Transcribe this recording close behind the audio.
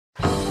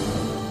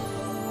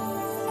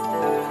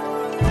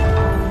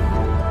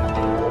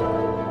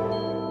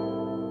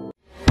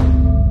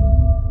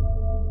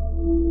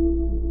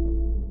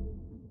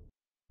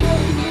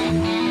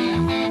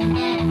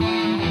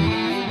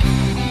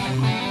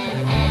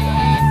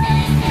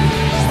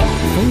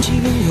气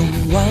运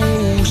用，万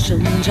物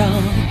生长，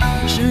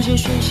世间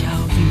喧嚣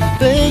已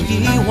被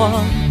遗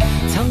忘。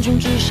苍穹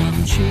之上，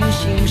群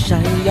星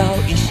闪耀，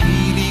一袭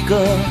离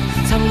歌，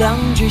苍凉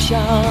绝响。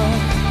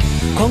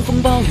狂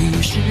风暴雨，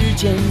世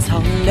间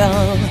苍凉，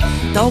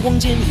刀光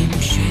剑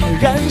影，血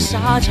染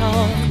沙场。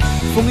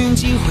风云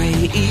际会，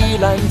一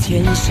览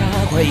天下，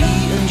快意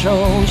恩仇，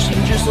心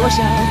之所向。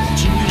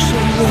只身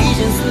挥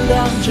剑思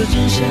量，这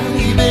真相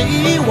已被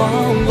遗忘。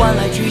万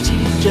籁俱寂，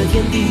这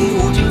天地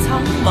无尽苍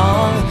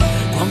茫。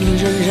光阴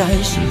荏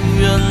苒，心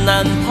愿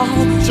难抛，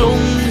终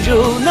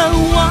究难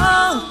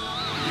忘。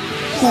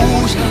无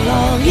常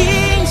浪，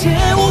迎接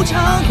无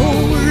常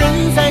空，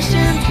人在深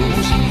途，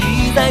心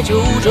已在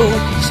九州。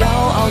笑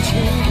傲乾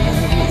坤，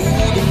舞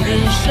动人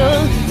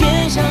生，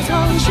天下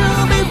苍生，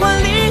悲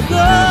欢离合。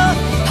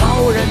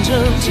浩然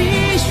正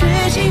气，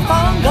血气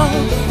方刚，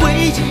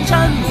挥剑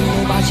斩魔，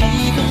把气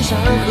吞山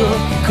河。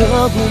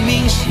刻骨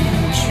铭心，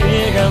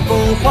血染风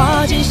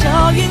华，剑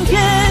笑云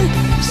天，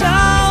笑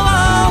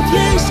傲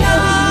天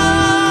下。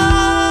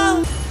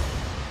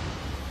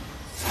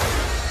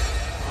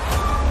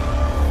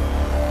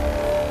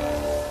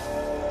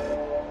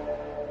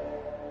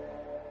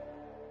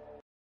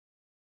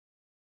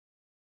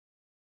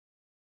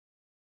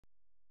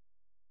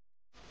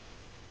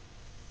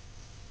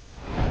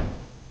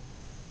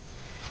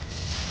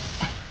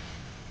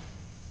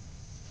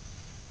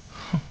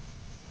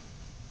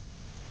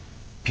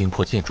冰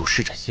魄剑主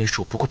施展仙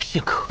术不过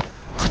片刻，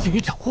他竟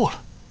已掌握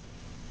了。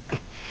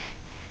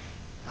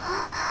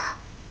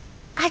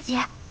阿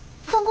姐，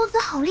风公子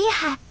好厉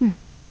害！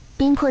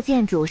冰魄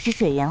剑主是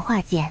水源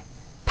化剑，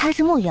他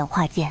是木源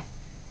化剑，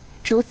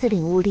如此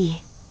领悟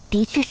力，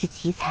的确是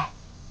奇才。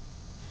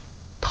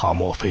他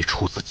莫非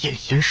出自剑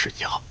仙世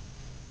家？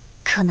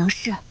可能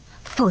是，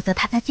否则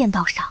他在剑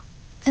道上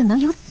怎能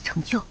有此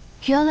成就？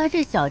原来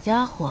这小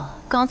家伙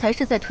刚才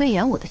是在推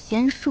演我的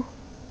仙术。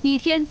你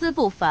天资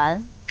不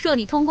凡。若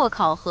你通过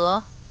考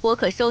核，我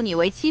可收你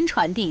为亲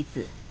传弟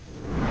子。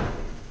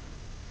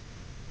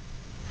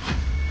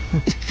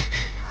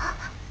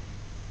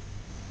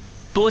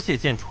多谢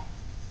剑主。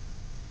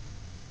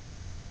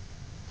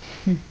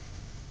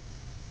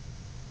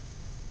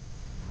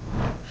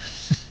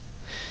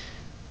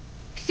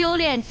修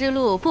炼之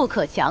路不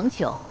可强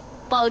求，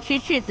保持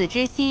赤子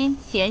之心，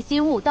潜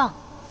心悟道，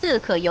自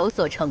可有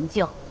所成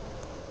就。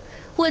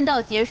问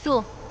道结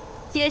束，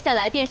接下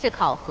来便是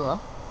考核。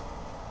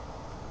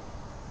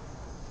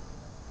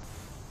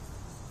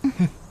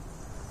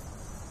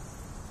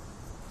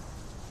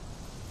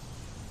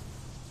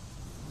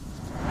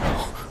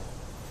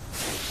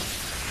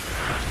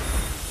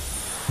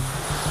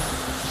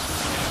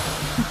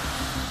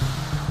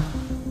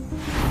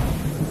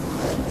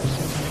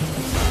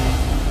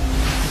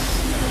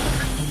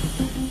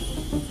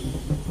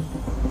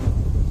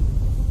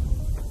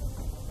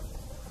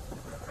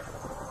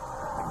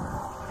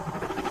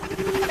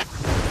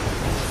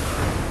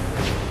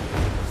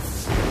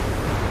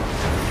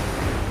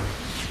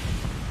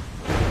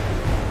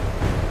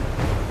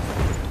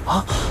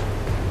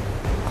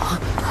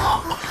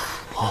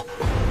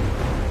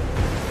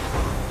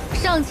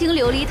上清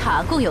琉璃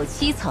塔共有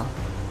7层，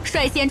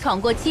率先闯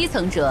过7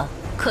层者，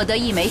可得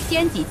一枚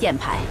仙级剑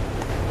牌。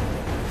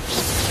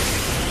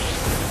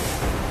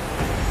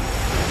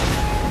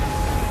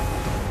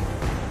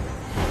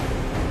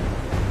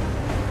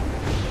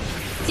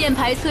剑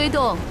牌催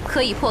动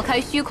可以破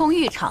开虚空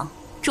域场，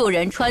助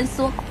人穿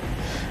梭。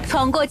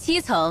闯过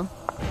7层，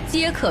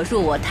皆可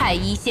入我太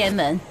一仙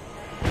门。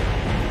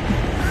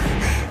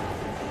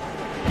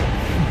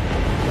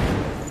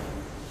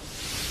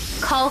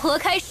考核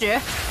开始。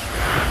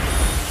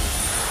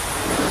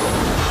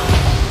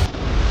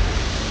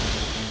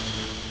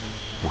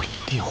我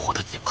一定获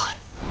得剑牌。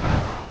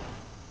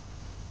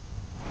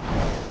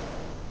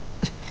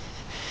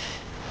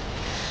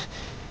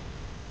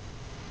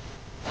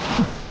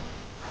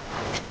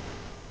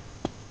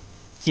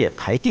剑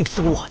牌定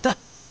是我的。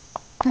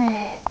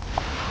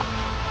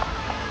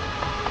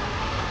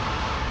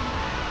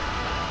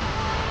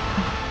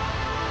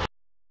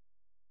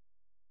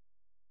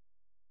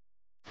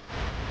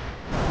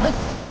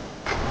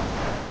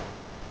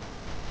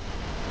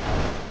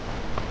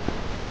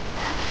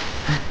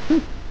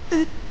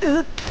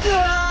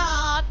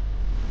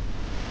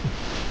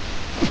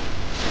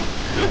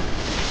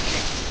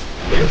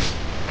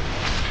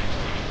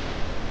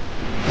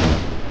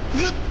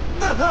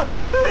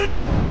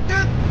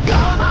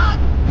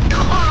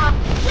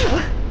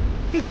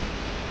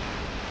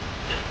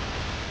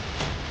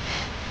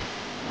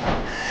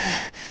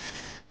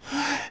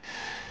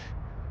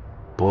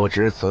不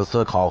知此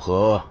次考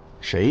核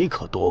谁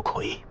可多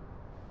亏？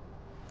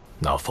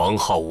那方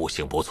浩悟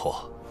性不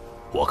错，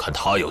我看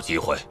他有机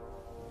会。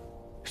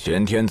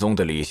玄天宗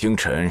的李星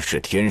辰是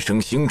天生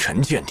星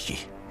辰剑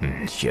体，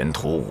前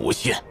途无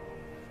限。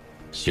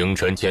星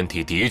辰剑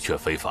体的确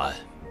非凡，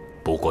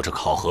不过这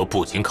考核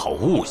不仅考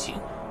悟性，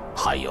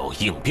还有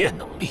应变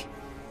能力。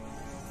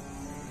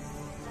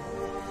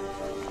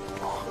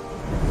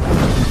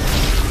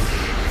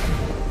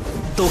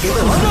都给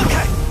本王让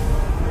开！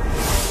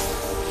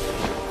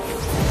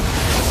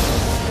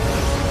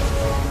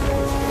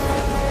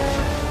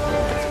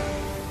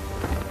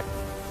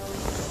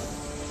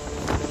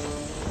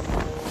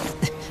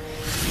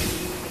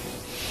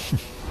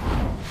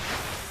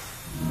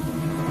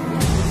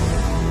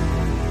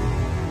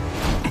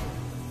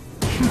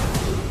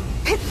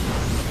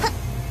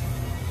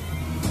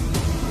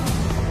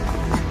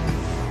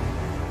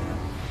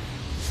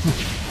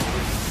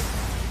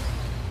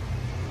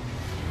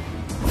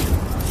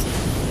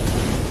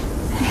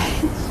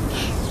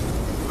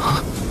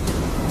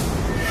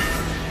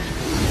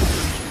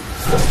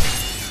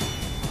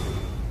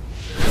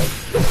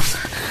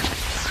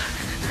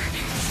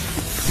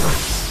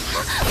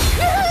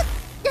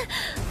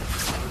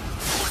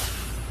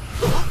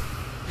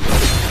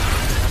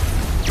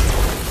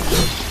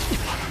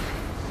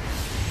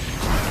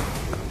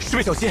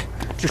别小心，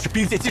这是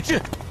兵界禁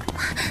制。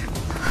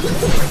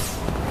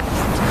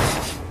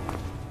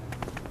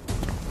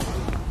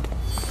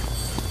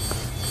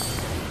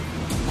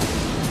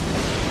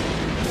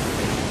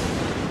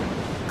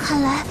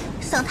看来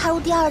想踏入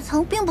第2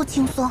层并不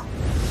轻松。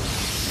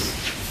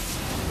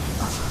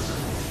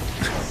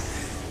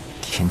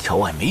天桥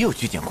外没有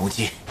巨茧攻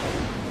击。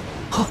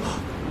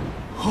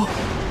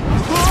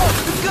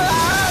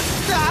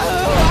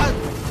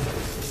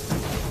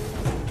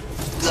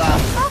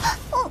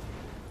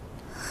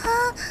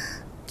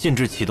禁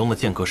制启动的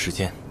间隔时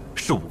间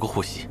是5个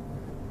呼吸。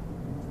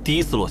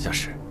第1次落下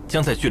时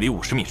将在距离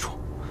50米处，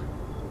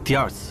第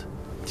2次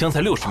将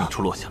在60米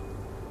处落下，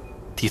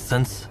第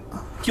3次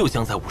又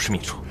将在50米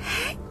处。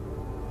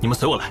你们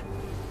随我来。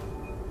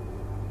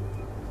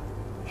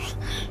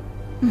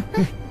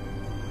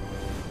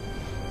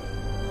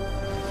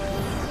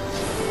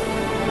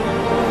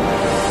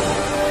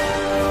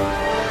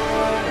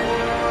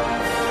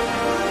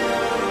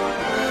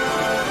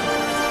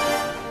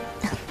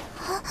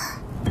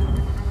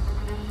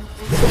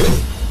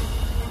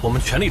我们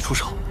全力出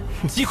手，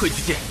击溃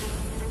巨剑，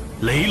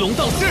雷龙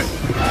荡世。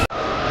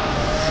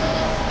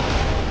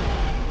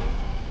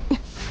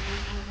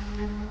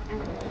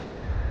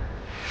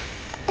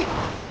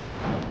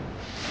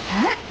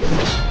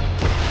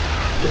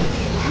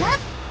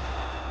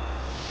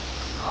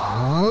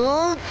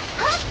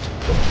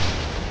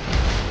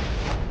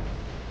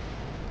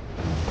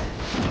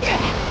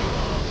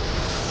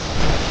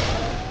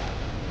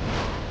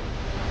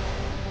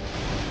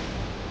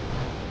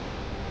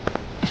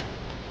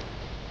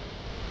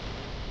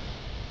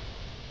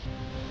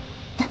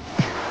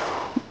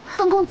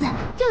风公子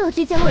又有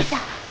巨剑落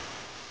下，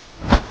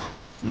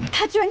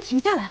他居然停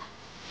下来了。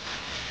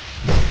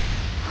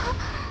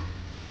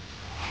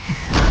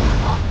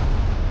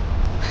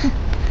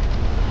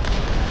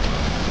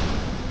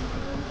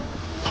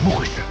怎么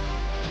回事？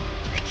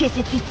这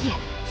些巨剑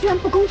居然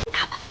不攻击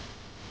他们。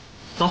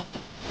走。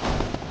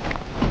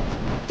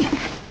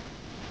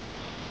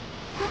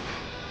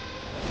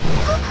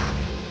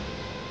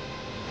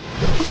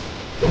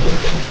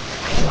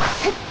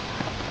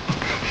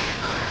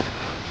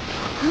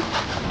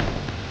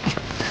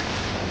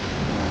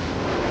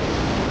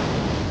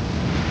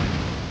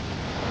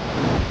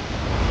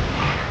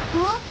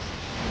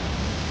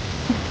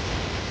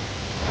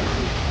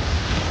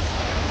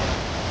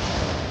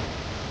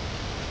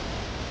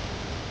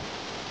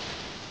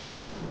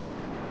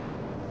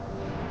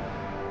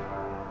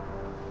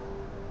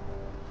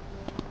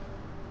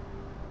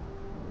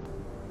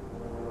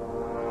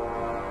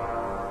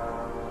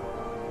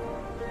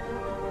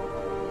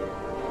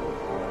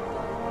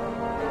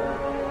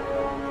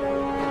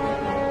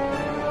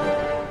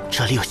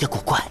这里有些古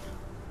怪。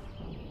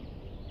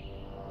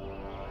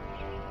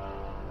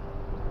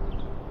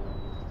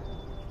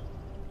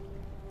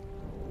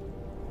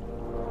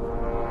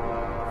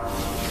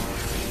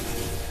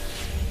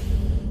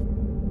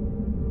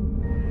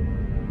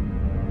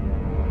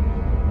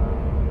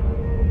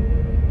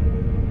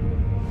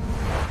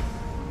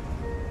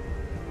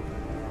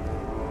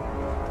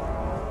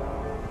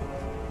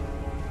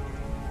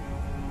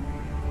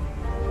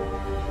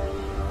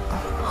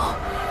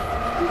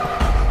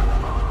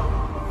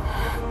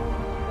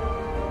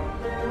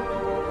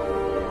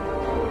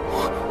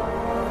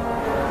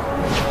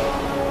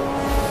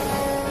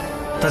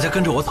大家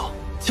跟着我走，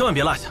千万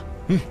别落下。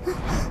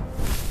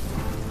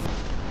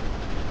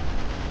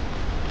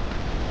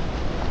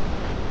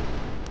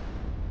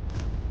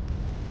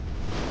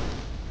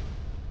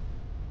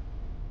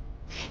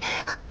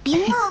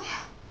别闹！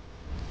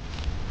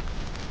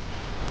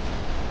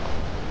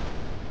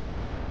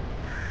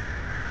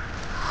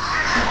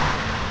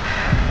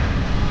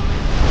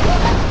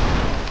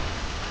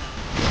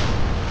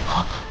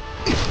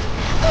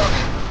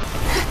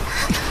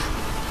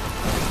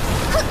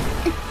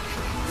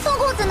风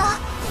公子呢？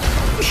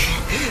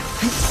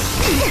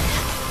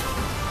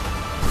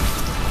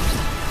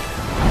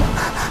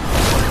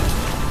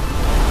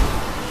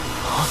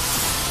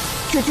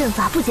这阵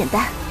法不简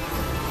单。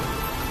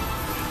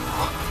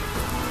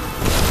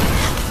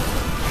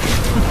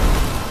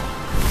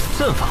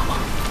阵法吗？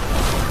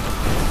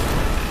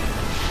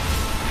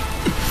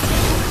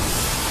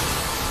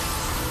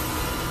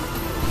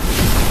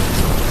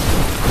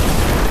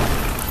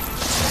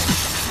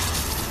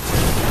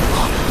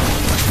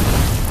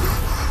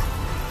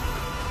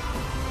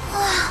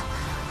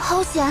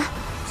好险，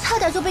差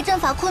点就被阵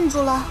法困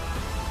住了。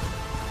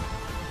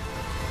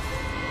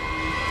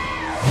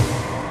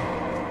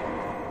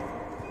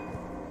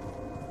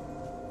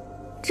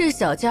这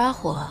小家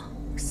伙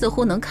似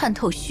乎能看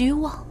透虚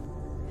妄，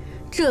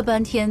这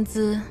般天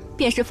资，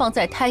便是放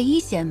在太一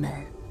仙门，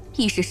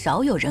亦是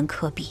少有人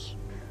可比。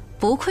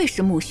不愧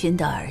是木勋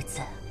的儿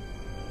子。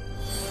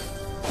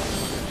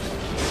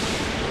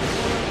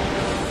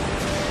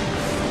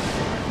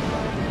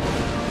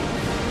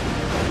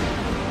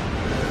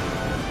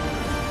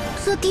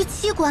这第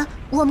7关，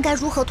我们该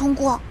如何通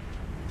过？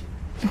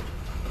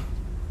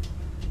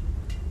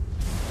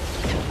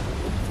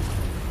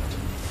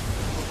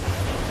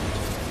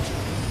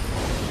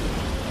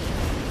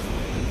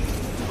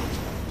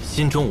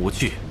心中无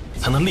惧，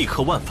才能立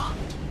克万法。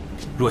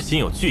若心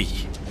有惧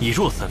意，以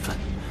弱三分，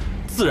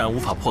自然无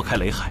法破开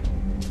雷海。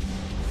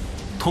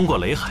通过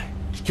雷海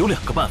有2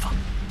个办法：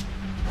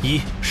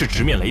一是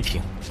直面雷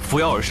霆，扶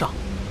摇而上；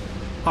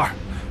二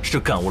是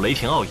感悟雷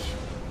霆奥义，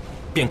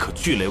便可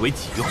聚雷为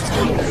己用，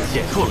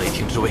减弱雷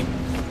霆之威。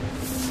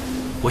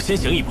我先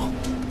行一步。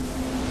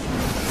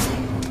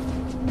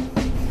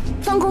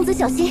方公子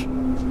小心！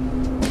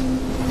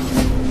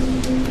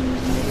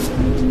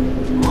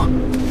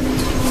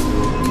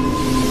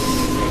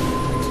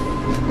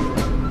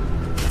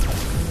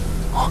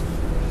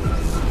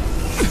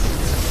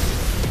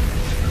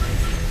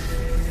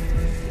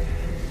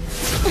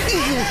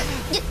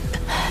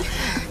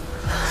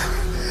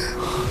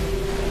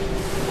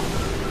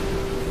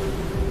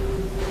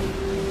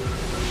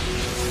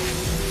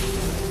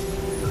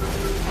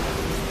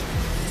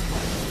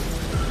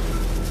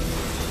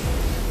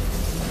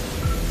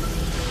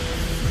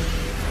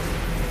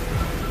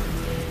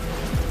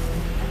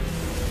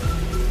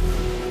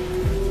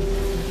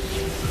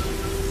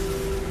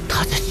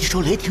收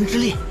雷霆之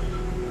力。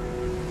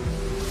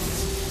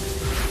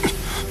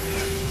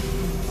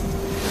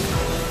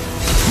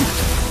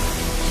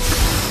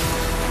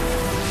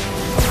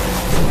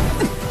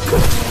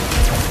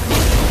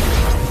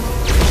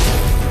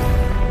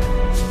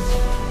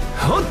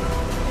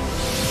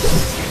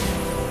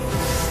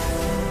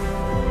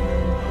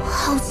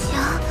好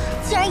强，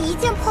竟然一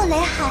剑破雷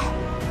海！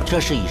这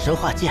是以身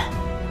化剑，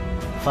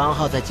方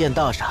浩在剑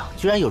道上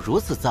居然有如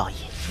此造诣。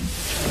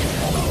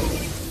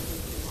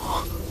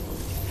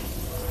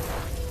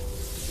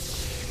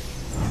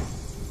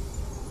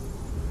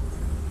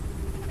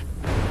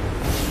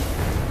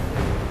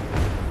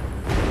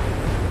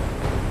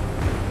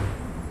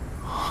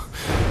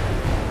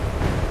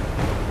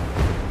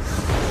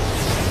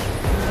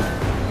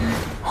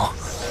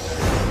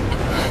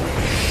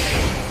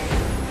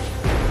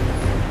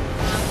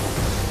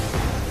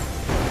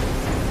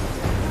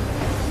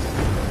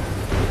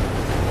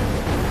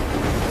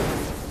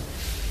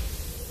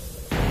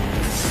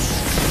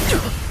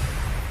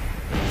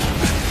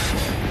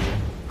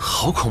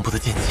 好恐怖的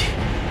剑技，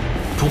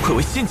不愧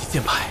为仙级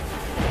剑派。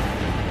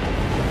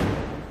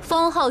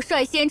方浩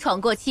率先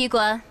闯过7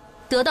关，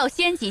得到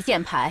仙级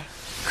剑牌，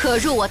可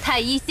入我太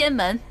一仙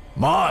门。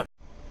慢！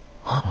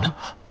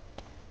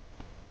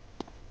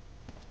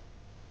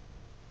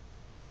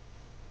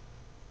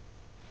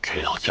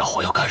这老家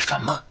伙要干什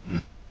么？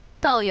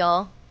道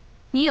友，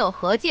你有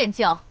何见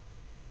教？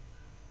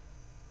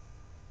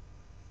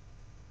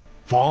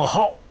方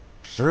浩，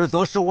实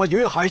则是我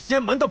云海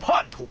仙门的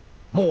叛徒。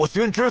 木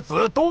勋之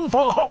子东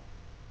方浩，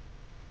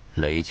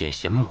雷剑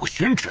仙木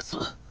勋之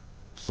子，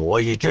所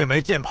以这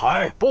枚剑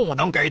牌不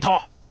能给他，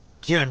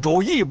剑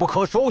主亦不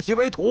可收其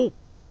为徒。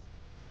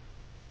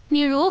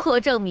你如何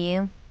证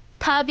明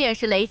他便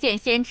是雷剑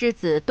仙之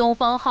子东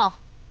方浩？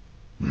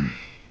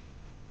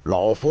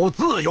老夫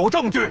自有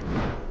证据。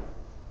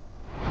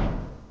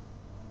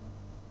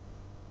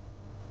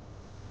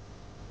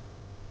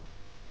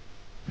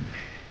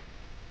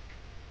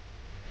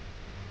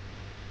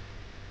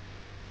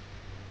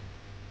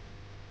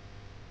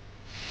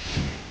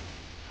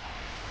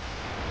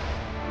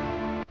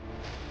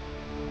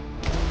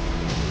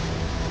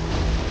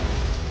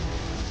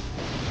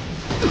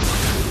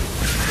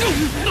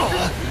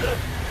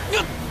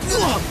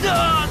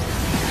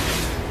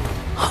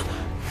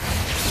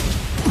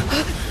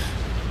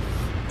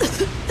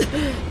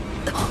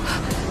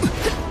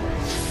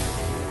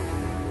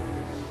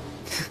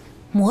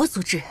魔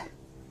族之人，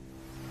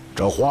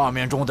这画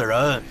面中的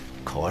人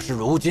可是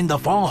如今的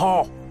方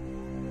浩？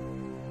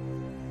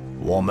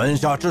我门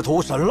下之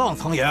徒沈浪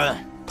曾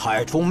言，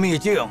太冲秘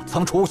境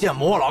曾出现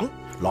魔狼，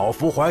老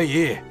夫怀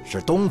疑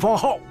是东方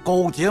浩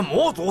勾结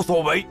魔族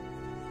所为。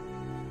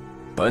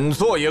本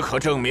座也可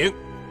证明。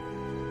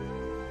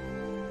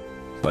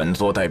本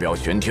座代表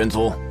玄天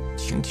宗，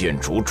请剑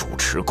主主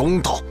持公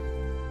道。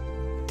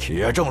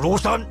铁证如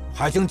山，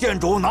还请剑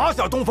主拿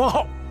下东方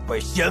浩，为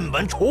仙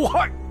门除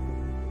害。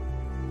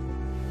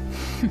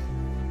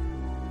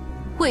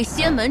 为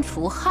仙门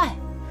除害，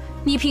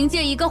你凭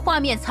借一个画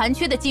面残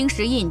缺的晶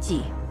石印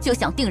记就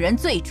想定人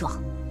罪状，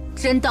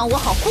真当我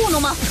好糊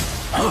弄吗？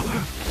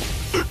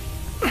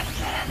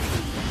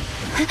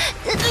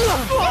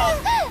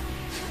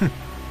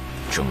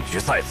证据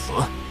在此，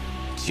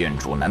剑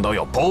主难道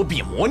要包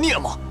庇魔孽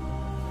吗？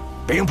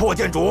禀破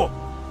剑主，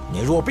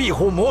你若庇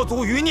护魔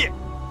族余孽，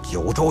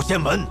九州仙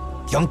门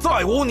将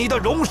再无你的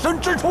容身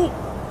之处。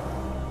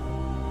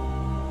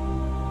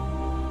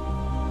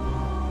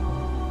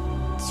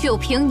 就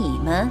凭你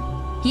们，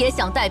也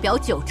想代表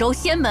九州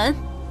仙门？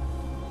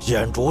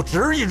剑主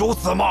执意如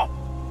此吗？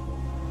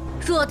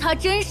若他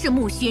真是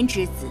木勋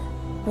之子，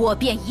我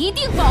便一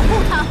定保护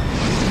他。